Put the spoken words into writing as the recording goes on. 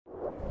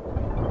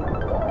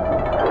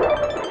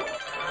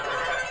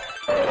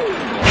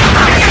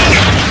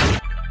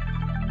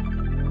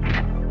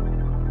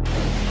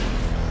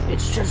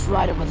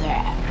right over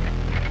there.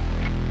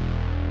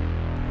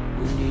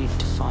 We need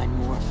to find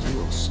more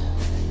fuel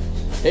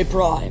cells. Hey,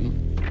 Prime.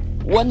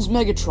 When's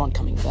Megatron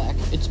coming back?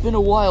 It's been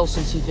a while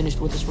since he finished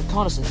with his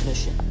reconnaissance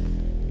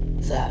mission.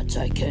 That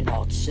I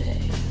cannot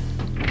say.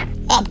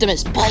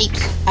 Optimus,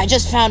 Pipes, I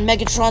just found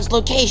Megatron's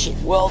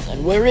location. Well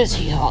then, where is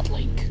he,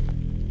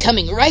 Hotlink?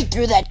 Coming right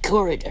through that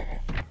corridor.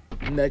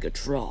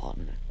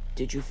 Megatron,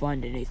 did you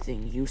find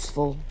anything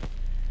useful?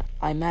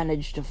 I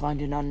managed to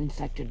find an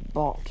uninfected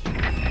bot.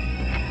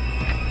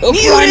 Oh,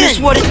 Primus,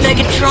 what did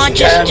Megatron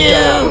just do?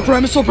 Oh,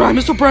 Primus, oh,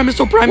 Primus, oh, Primus,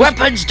 oh, Primus.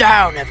 Weapons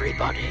down,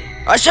 everybody.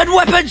 I said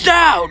weapons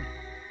down!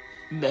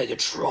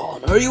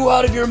 Megatron, are you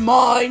out of your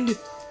mind?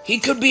 He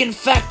could be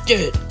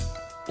infected.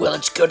 Well,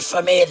 it's good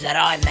for me that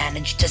I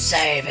managed to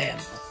save him.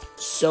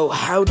 So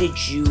how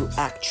did you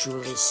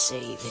actually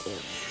save him?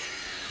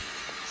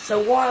 So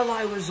while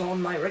I was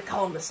on my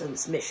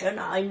reconnaissance mission,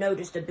 I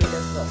noticed a bit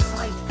of a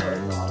fight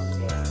going on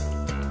here.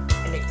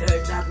 And it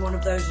turns out one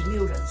of those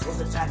mutants was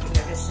attacking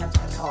a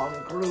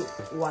Decepticon group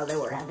while they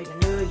were having a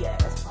New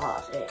Year's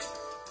party.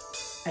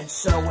 And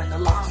so when the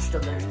last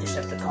of those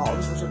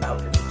Decepticons was about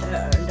to be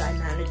turned, I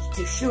managed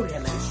to shoot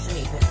him and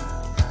save him.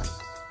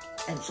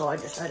 And so I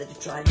decided to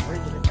try and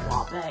bring him into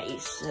our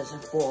base as a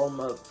form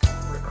of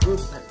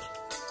recruitment.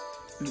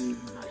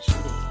 I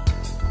see.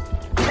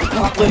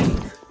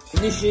 Hotlink,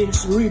 initiate a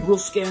cerebral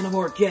scan of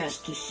our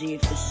guest to see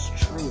if this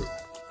is true.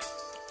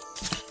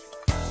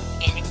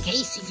 And in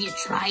case if you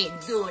try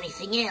and do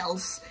anything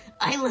else,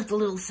 I left a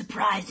little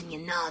surprise in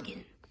your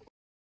noggin.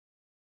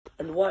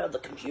 And while the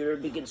computer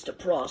begins to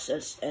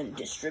process and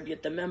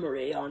distribute the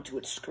memory onto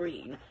its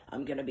screen,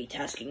 I'm gonna be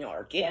tasking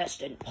our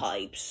guest and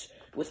Pipes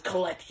with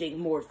collecting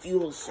more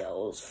fuel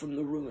cells from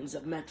the ruins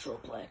of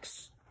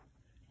Metroplex.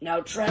 Now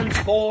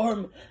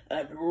transform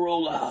and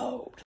roll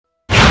out.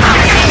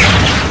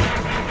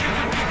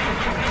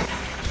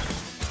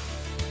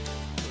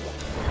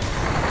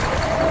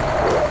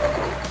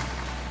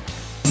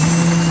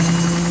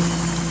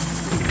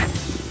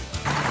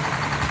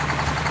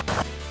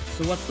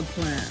 So what's the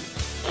plan?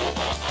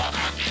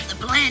 The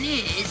plan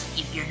is,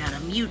 if you're not a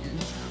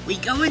mutant, we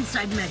go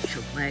inside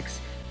Metroplex,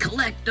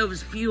 collect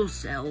those fuel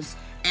cells,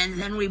 and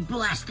then we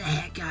blast the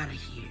heck out of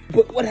here.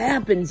 But what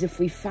happens if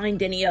we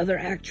find any other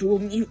actual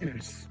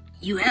mutants?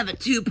 You have a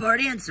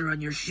two-part answer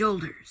on your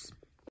shoulders.